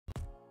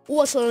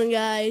What's on,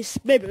 guys?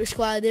 Beyblade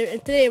Squad here,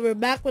 and today we're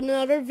back with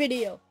another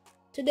video.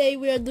 Today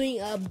we are doing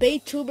a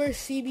Beytuber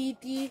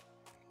CBT,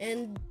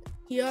 and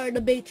here are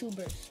the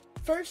Beytubers.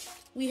 First,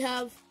 we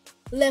have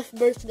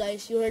Leftburst,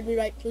 guys. You heard me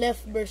right,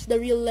 Leftburst, the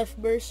real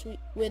Leftburst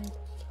with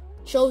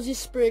Josie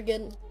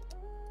Spriggan,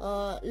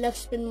 left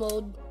spin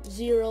mode,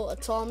 0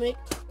 atomic.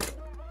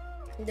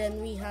 And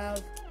then we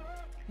have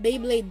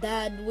Beyblade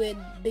Dad with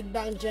Big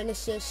Bang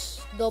Genesis,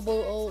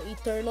 00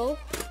 Eternal.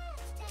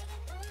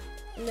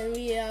 And then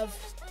we have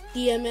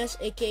TMS,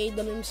 aka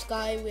the Meme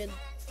Sky, with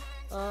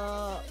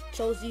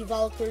Josie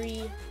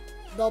Valkyrie,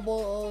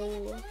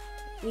 00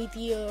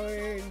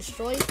 Meteor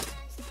Destroy.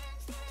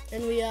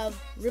 And we have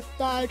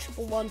Riptide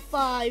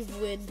 115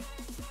 with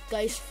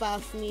Geist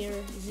Fafnir,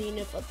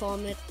 Zenith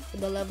Atomic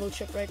with the level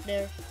chip right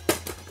there.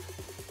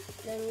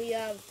 Then we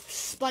have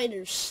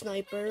Spider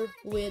Sniper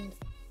with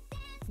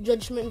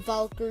Judgment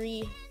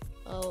Valkyrie,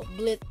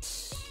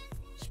 Blitz,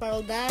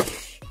 Spiral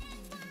Dash.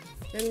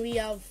 Then we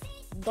have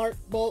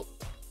Darkbolt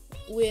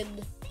with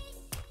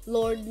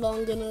Lord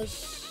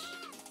Longinus,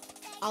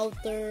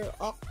 Outer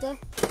Octa.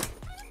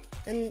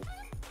 And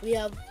we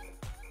have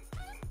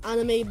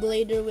Anime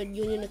Blader with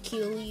Union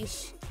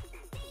Achilles,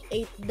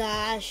 8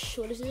 Dash,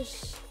 what is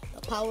this?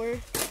 A Power.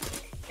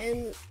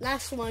 And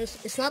last one is,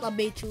 it's not a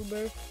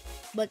Beytuber,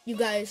 but you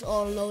guys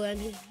all know that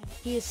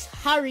he's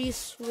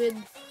Harris with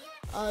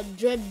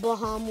Dread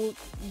Bahamut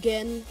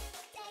Gen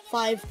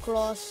 5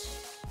 Cross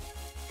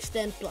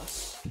Extend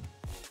Plus.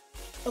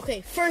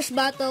 Okay, first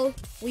battle,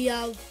 we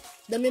have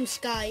the Meme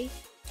Sky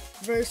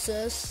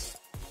versus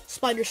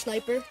Spider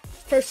Sniper.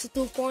 First to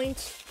 2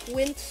 points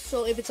wins,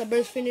 so if it's a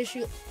burst finish,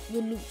 you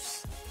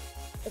lose.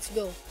 Let's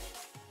go.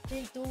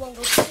 3, 2, 1,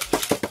 go.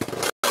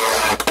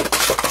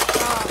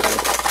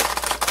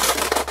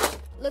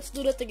 Let's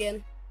do that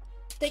again.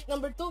 Take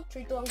number 2,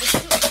 3, 2, 1, go.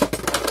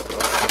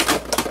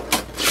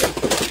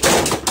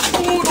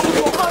 Ooh, that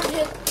was a hard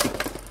hit.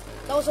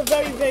 That was a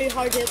very, very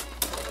hard hit.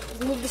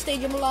 Moved the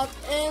stadium a lot,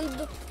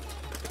 and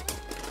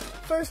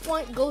first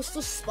point goes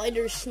to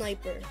Spider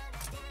Sniper.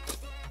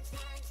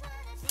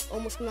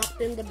 Almost knocked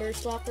in the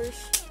burst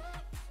lockers.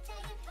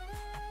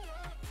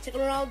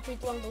 Second round, 3,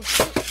 2, 1, go.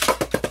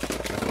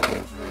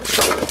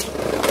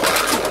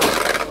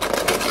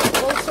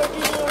 Both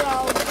circling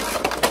around.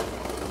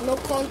 No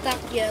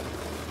contact yet.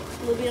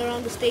 Moving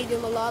around the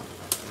stadium a lot.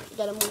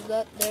 Gotta move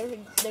that. There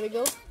we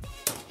go.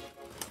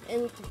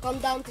 And come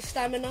down to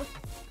stamina.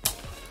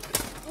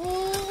 Ooh,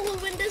 who'll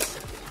win this?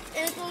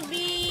 And it will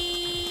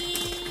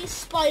be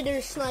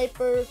Spider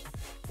Sniper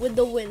with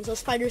the win. So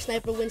Spider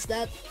Sniper wins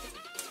that.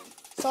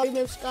 Sorry,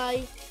 Meme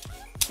Sky,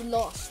 you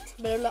lost.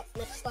 Better luck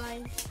next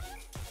time.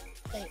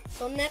 Okay,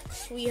 so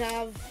next we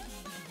have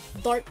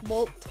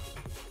Darkbolt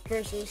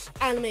versus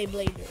Anime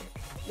Blader.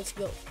 Let's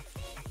go.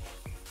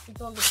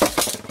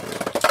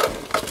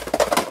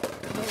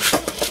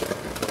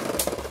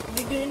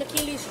 Union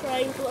Achilles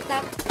trying to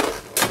attack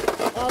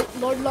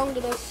Lord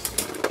Longinus.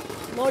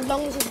 Lord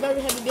Longinus is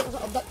very heavy because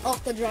of that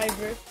Octa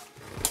driver.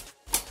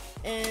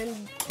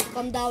 And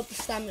come down to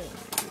stamina.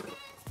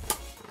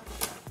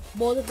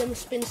 Both of them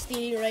spin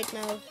stealing right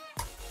now.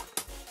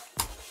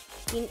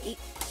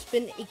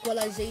 Spin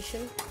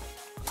equalization.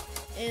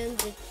 And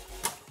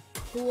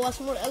who was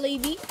more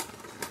LAB?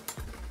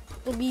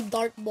 To be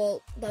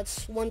Darkbolt.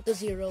 That's 1-0.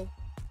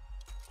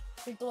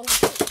 3, 2, 1.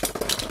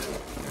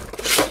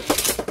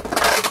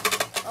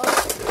 Oh,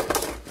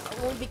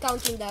 I won't be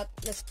counting that.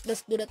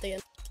 Let's do that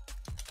again.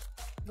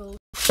 Go.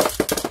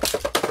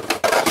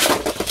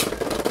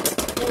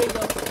 There we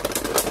go.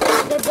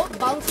 They're both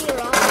bouncing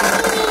around.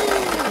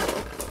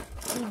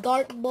 And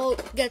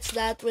Darkbolt gets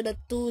that with a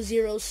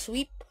 2-0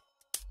 sweep.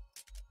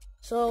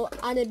 So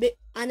Anime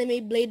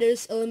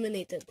Bladers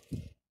eliminated.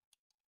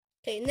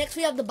 Okay, next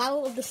we have the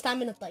battle of the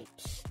stamina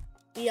types.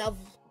 We have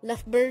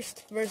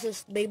Leftburst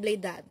versus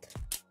Beyblade Dad.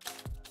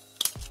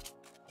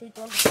 3,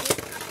 2, 1.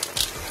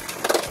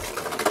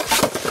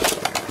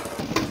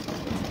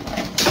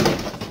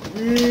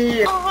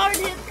 A hard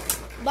hit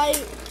by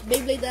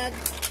Beyblade Dad.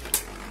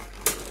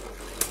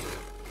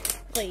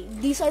 Okay,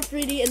 these are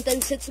pretty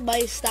intense hits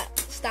by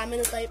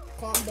stamina type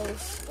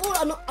combos. Oh,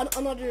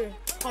 another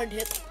hard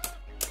hit.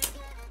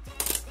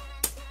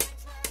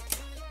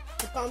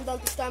 To calm down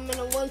to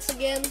stamina once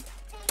again.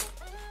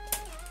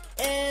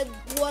 And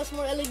who has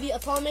more LED,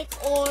 Atomic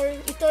or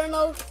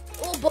Eternal?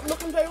 Oh, but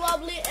looking very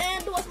wobbly.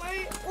 And who has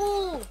more?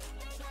 Oh,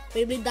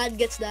 Beyblade Dad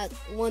gets that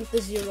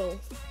 1-0.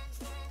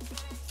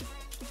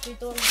 3,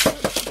 2, 1.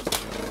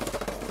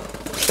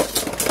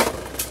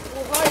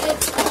 Oh, hard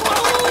hit.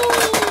 Oh!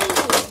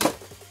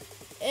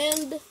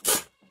 And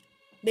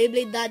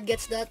Beyblade Dad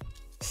gets that.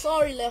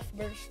 Sorry,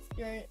 Leftburst,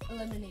 you're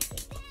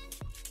eliminated.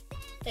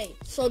 Okay,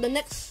 so the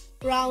next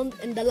round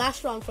and the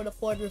last round for the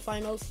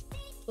quarterfinals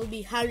will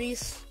be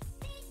Harris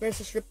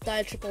versus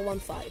Riptide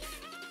 115.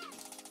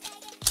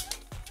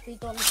 3,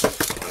 2, 1.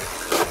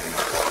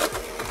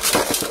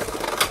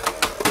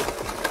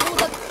 Oh,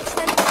 that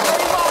extended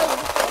very well.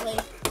 Okay,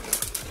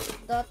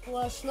 that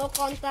was no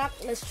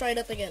contact. Let's try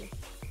that again.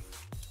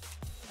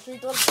 3,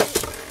 2, 1.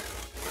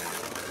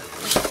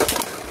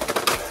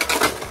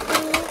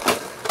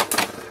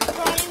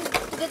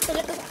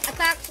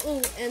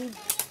 Oh, and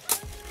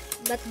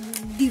that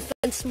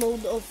defense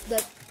mode of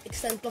that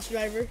Extend Plus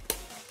driver.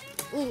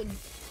 Ooh,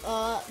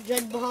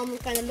 Dread Baham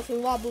kind of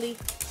looking wobbly.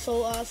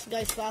 So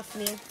guys,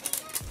 Fafnir.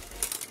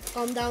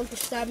 Calm down to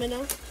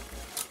stamina.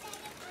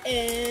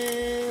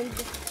 And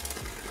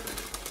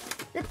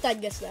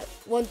Riptide gets that.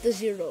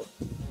 1-0.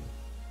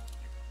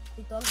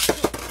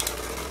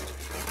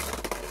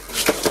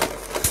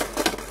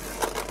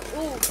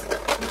 Ooh.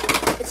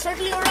 It's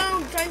circling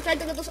around, trying to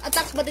get those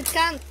attacks, but it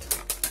can't.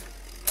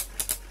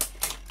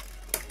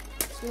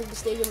 Let's move the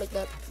stadium like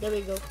that. There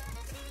we go.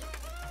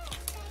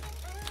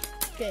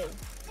 Okay.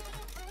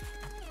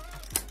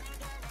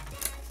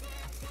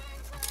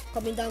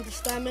 Coming down to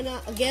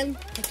stamina. Again,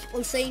 I keep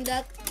on saying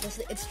that.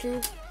 It's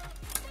true.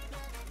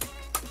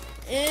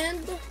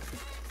 And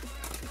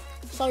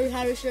sorry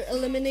Harris, you're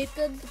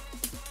eliminated.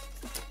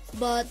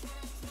 But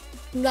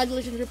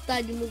congratulations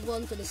Riptide, you move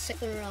on to the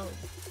second round.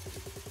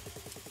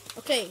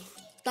 Okay,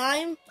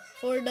 time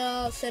for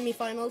the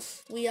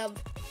semifinals. We have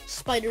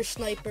Spider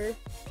Sniper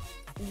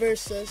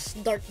versus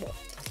Darkbolt.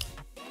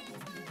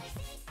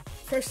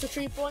 First to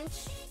 3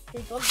 points.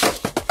 3 points.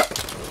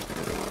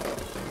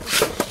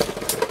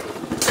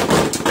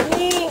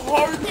 Oh,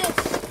 hard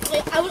hits.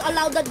 Okay, I will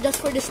allow that just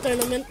for this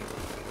tournament.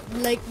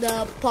 Like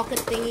the pocket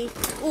thingy.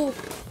 Ooh.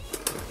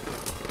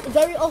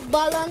 Very off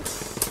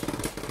balance.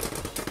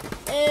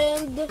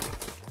 And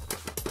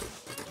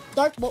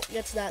Darkbolt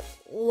gets that.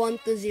 1-0.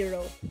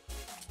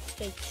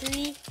 Okay,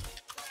 3,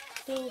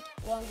 2,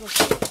 1, go.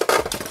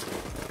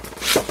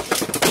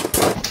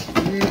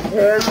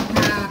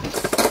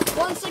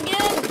 Once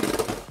again.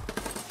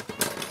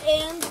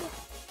 And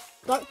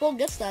Darkbolt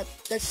gets that.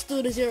 That's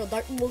 2-0.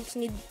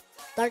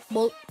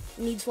 Darkbolt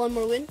needs one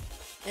more win.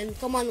 And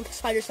come on,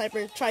 Spider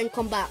Sniper, try and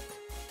come back.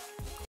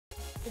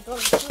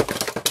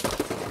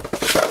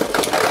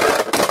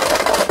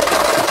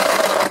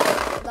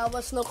 That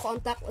was no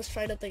contact. Let's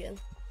try that again.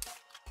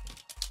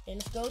 Okay,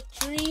 let's go.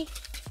 3,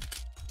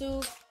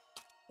 2,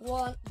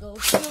 1, go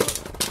shoot.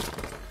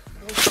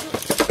 Go shoot.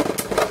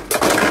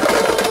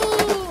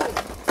 Ooh!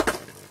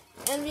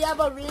 And we have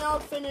a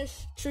renowned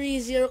finish.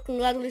 3-0.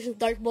 Congratulations,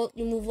 Darkbolt.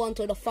 You move on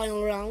to the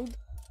final round.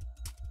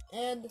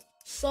 And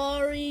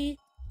sorry,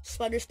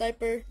 Spider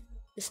Sniper.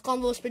 This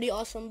combo is pretty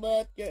awesome,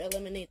 but you're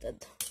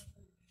eliminated.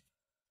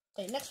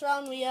 Okay, next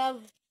round we have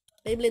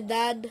Beyblade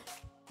Dad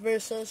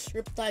versus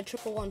Riptide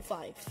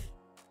 1115.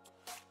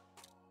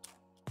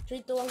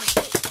 3, 2, 1.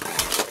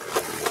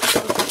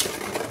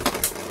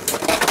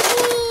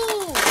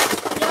 Ooh!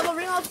 You have a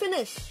ring out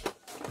finish.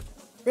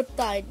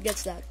 Riptide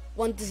gets that.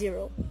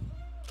 1-0.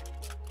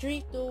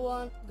 3, 2,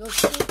 1. Go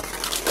shoot.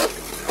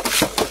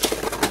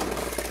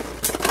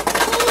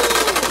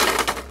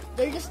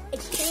 They're just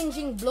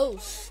exchanging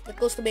blows. That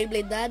goes to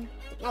Beyblade Dad.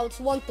 Now it's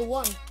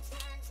 1-1.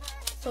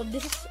 So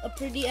this is a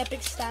pretty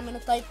epic stamina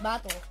type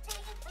battle.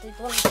 3,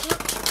 2, 1, shoot.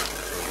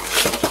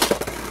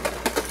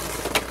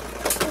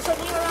 We're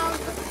circling around.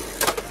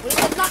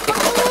 Wait, not.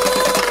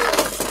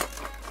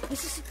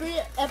 This is a pretty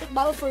epic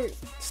battle for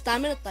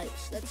stamina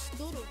types. That's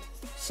true.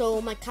 So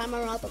my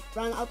camera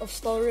ran out of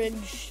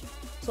storage.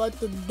 So I had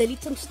to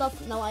delete some stuff.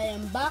 Now I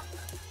am back.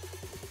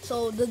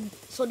 So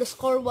the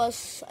score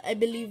was, I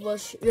believe,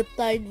 was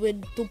Riptide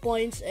with 2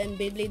 points and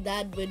Beyblade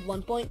Dad with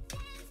 1 point.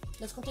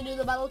 Let's continue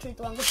the battle. 3,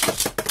 2, 1, go.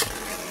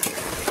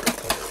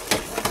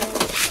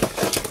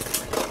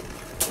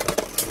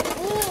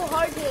 Ooh,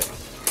 hard hit.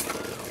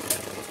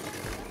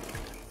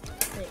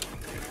 Okay.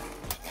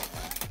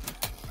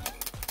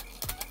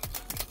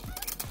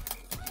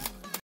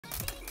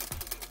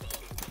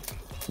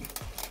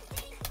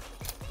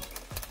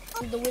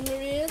 And the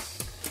winner is,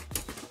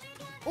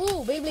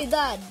 ooh, Beyblade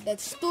Dad.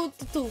 That's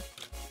 2-2.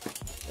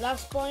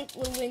 Last point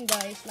will win,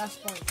 guys.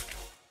 Last point.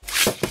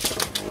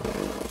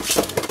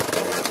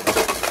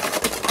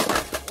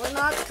 We're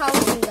not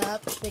counting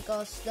that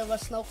because there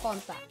was no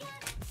contact.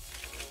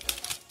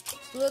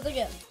 Let's do it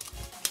again.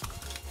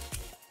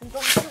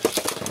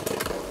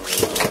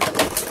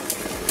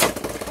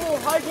 Oh,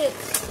 hard hit.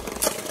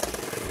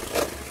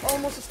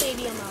 Almost a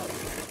stadium out.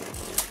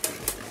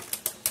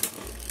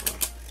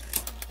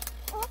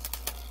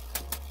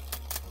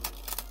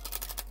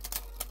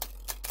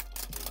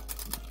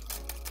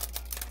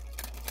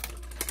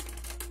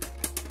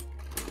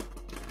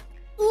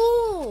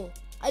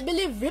 I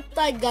believe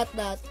Riptide got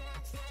that.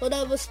 So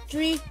that was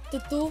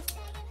 3-2.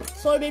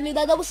 Sorry, Beyblade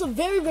Dad. That was a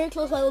very, very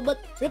close battle, but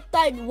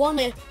Riptide won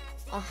a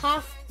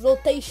half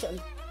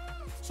rotation.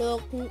 So,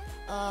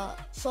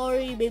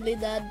 sorry, Beyblade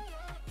Dad.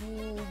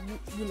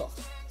 You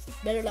lost.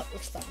 Better luck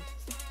next time.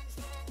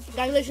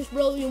 Congratulations,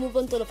 bro. You move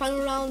on to the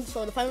final round.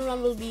 So the final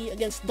round will be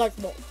against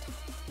Darkbolt.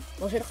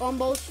 Those are the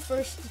combos.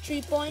 First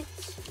 3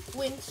 points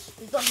wins.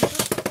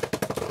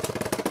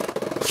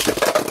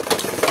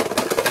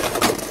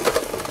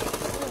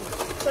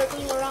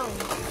 Circling around.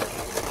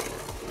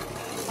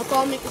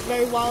 Atomic is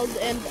very wild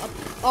and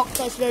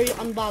Octa is very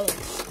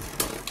unbalanced.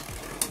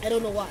 I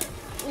don't know why.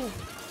 Ooh.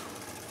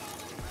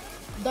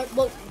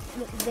 Darkbolt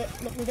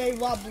looking very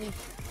wobbly.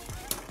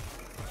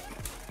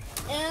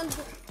 And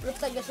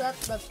Riptide gets that.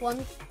 That's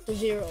 1-0.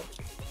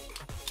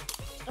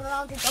 Turn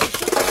around, take out,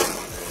 shoot.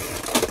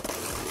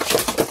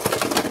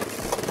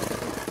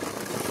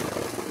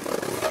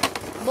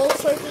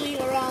 Both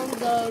circling around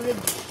the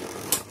ridge.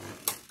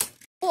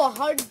 Oh,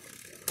 a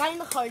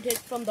kind of hard hit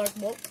from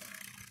Darkbolt.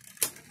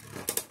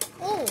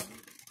 Oh,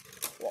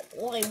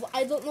 okay.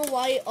 I don't know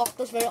why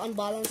Octo's very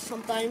unbalanced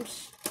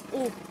sometimes.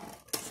 Oh,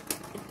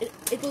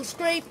 it will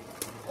scrape.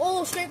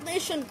 Oh, scrape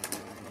nation.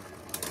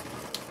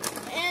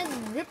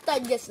 And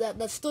Riptide gets that.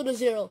 That's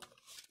 2-0.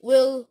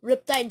 Will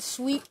Riptide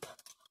sweep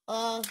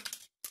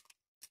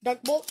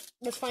Darkbolt?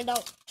 Let's find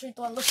out. 3,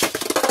 2, 1, go.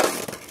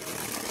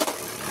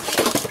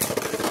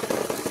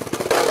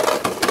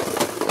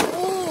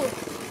 Oh,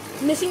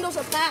 missing those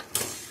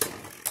attacks.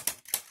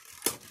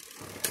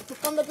 To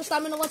come back to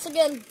stamina once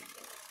again.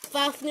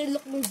 Fafnir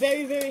looking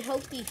very, very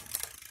healthy.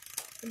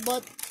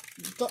 But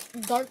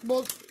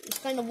Darkbolt is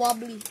kind of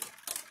wobbly.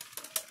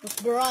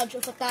 With barrage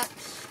of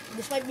attacks.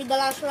 This might be the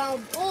last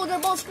round. Oh, they're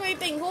both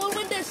scraping. Who will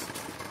win this?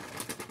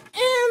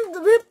 And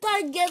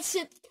Riptide gets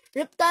it.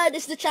 Riptide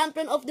is the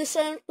champion of this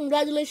tournament.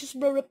 Congratulations,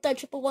 bro.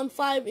 Riptide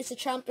 1115 is the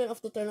champion of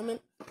the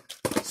tournament.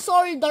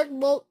 Sorry,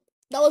 Darkbolt.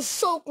 That was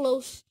so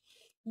close.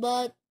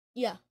 But,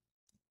 yeah.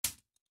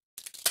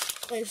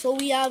 Okay, so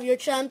we have your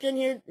champion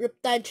here.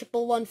 Riptide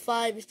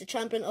 1115 is the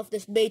champion of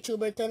this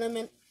Beytuber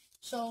tournament.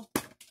 So,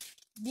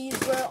 these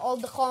were all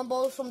the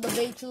combos from the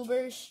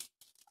Beytubers.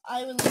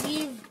 I will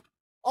leave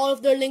all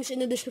of their links in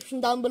the description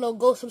down below.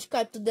 Go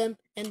subscribe to them.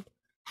 And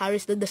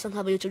Harris doesn't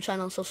have a YouTube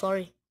channel, so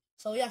sorry.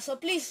 So yeah, so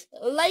please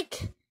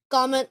like,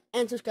 comment,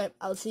 and subscribe.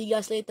 I'll see you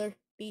guys later.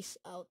 Peace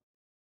out.